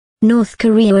North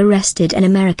Korea arrested an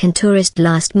American tourist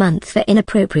last month for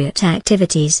inappropriate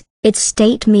activities, its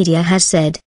state media has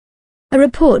said. A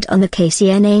report on the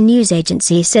KCNA news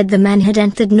agency said the man had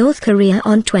entered North Korea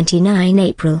on 29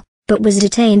 April, but was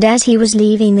detained as he was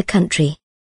leaving the country.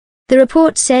 The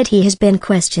report said he has been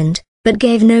questioned, but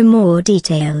gave no more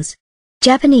details.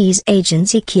 Japanese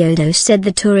agency Kyodo said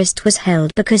the tourist was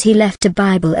held because he left a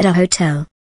Bible at a hotel.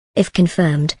 If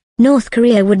confirmed, North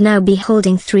Korea would now be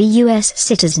holding 3 U.S.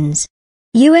 citizens.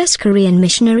 U.S. Korean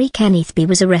missionary Kenneth Bae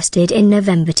was arrested in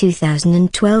November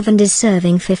 2012 and is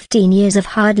serving 15 years of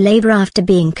hard labor after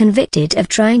being convicted of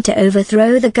trying to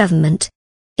overthrow the government.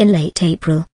 In late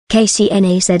April,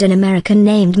 KCNA said an American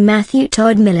named Matthew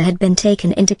Todd Miller had been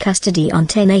taken into custody on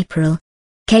 10 April.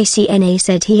 KCNA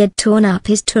said he had torn up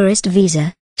his tourist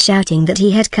visa, shouting that he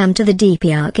had come to the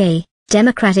DPRK,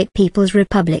 Democratic People's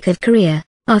Republic of Korea,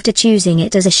 after choosing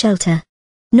it as a shelter.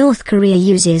 North Korea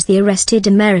uses the arrested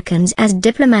Americans as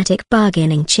diplomatic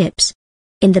bargaining chips.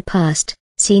 In the past,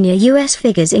 senior U.S.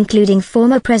 figures including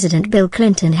former President Bill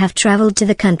Clinton have traveled to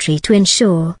the country to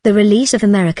ensure the release of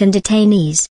American detainees.